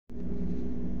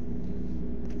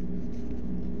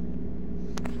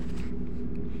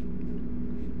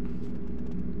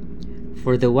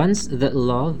For the ones that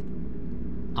love,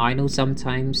 I know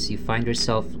sometimes you find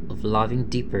yourself of loving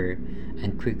deeper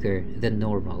and quicker than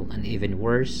normal, and even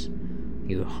worse,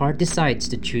 your heart decides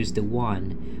to choose the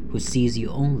one who sees you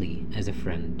only as a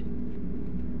friend.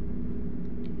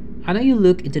 I know you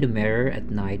look into the mirror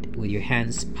at night with your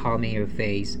hands palming your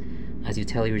face as you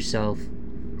tell yourself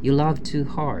you love too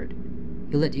hard.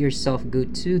 You let yourself go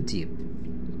too deep.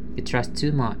 You trust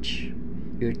too much.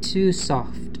 You're too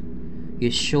soft. You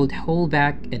should hold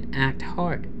back and act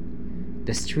hard.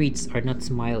 The streets are not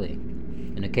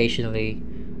smiling, and occasionally,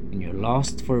 when you're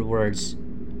lost for words,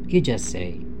 you just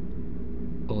say,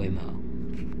 OMO.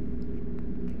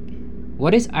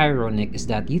 What is ironic is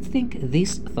that you think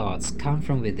these thoughts come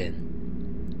from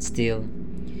within. Still,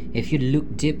 if you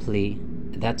look deeply,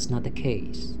 that's not the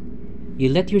case. You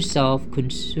let yourself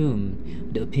consume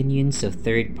the opinions of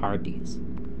third parties,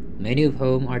 many of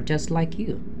whom are just like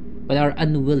you, but are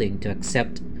unwilling to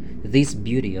accept this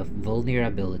beauty of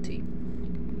vulnerability.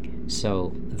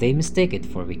 So they mistake it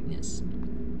for weakness.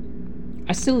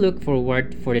 I still look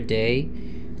forward for the day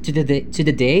to the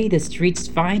day the streets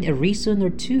find a reason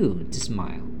or two to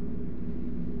smile.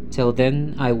 Till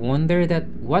then, I wonder that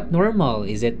what normal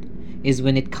is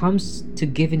when it comes to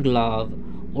giving love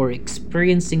or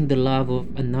experiencing the love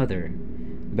of another.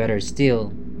 Better still,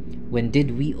 when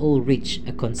did we all reach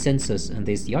a consensus on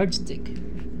this yardstick?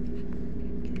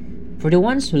 For the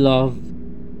ones who love,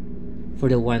 for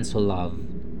the ones who love,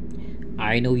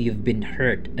 I know you've been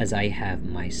hurt as I have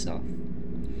myself.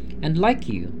 And like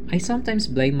you, I sometimes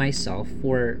blame myself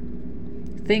for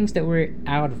things that were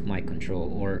out of my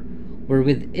control or were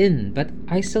within, but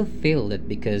I still failed it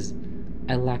because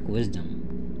I lack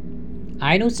wisdom.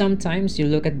 I know sometimes you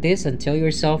look at this and tell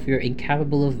yourself you're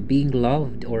incapable of being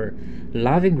loved or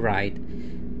loving right,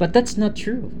 but that's not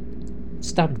true.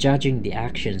 Stop judging the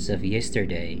actions of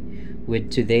yesterday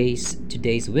with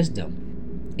today's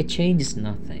wisdom. It changes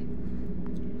nothing.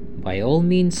 By all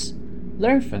means,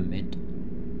 learn from it,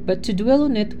 but to dwell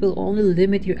on it will only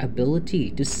limit your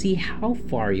ability to see how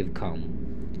far you've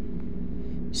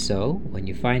come. So, when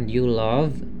you find you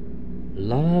love,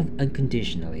 love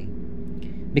unconditionally,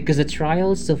 because the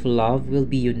trials of love will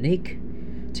be unique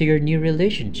to your new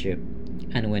relationship,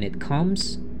 and when it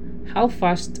comes, how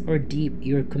fast or deep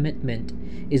your commitment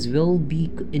is will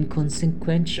be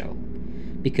inconsequential,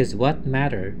 because what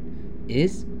matter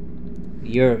is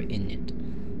you're in it.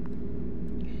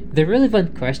 The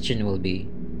relevant question will be,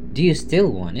 do you still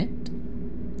want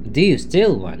it? Do you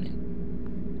still want it?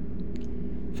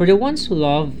 For the ones who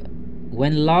love,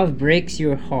 when love breaks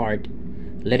your heart,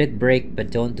 let it break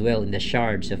but don't dwell in the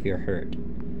shards of your hurt.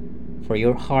 For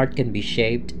your heart can be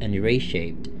shaped and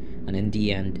reshaped, and in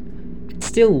the end, it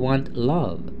still want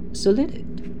love, so let it.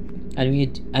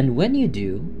 And when you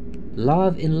do,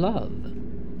 love in love.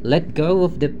 Let go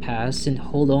of the past and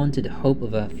hold on to the hope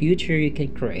of a future you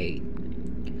can create.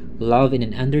 Love in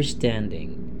an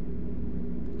understanding.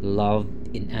 Love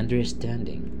in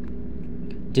understanding.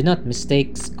 Do not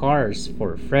mistake scars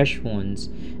for fresh ones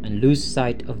and lose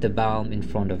sight of the balm in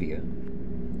front of you.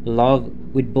 Love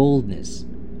with boldness.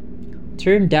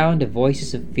 Turn down the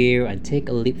voices of fear and take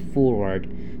a leap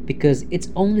forward, because it's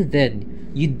only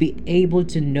then you'd be able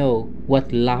to know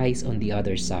what lies on the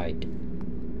other side.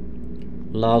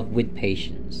 Love with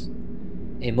patience.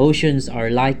 Emotions are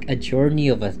like a journey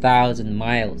of 1,000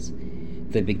 miles.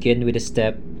 They begin with a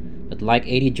step, but like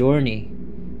any journey,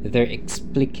 their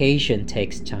explication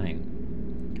takes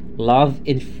time. Love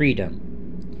in freedom.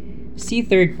 See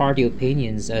third party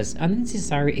opinions as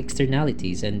unnecessary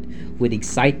externalities, and with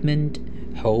excitement,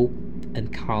 hope,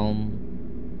 and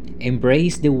calm,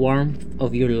 embrace the warmth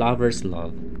of your lover's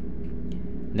love.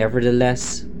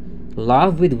 Nevertheless,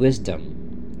 love with wisdom.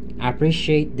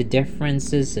 Appreciate the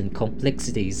differences and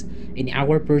complexities in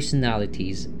our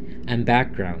personalities and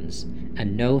backgrounds,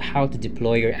 and know how to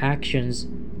deploy your actions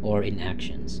or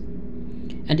inactions.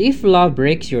 And if love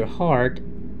breaks your heart,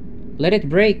 let it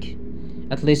break.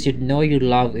 At least you know you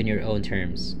love in your own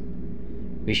terms.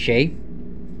 Reshape,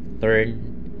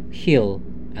 learn, heal,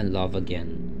 and love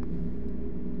again.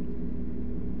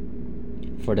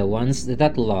 For the Ones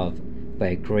That Love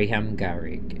by Graham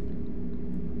Garrick.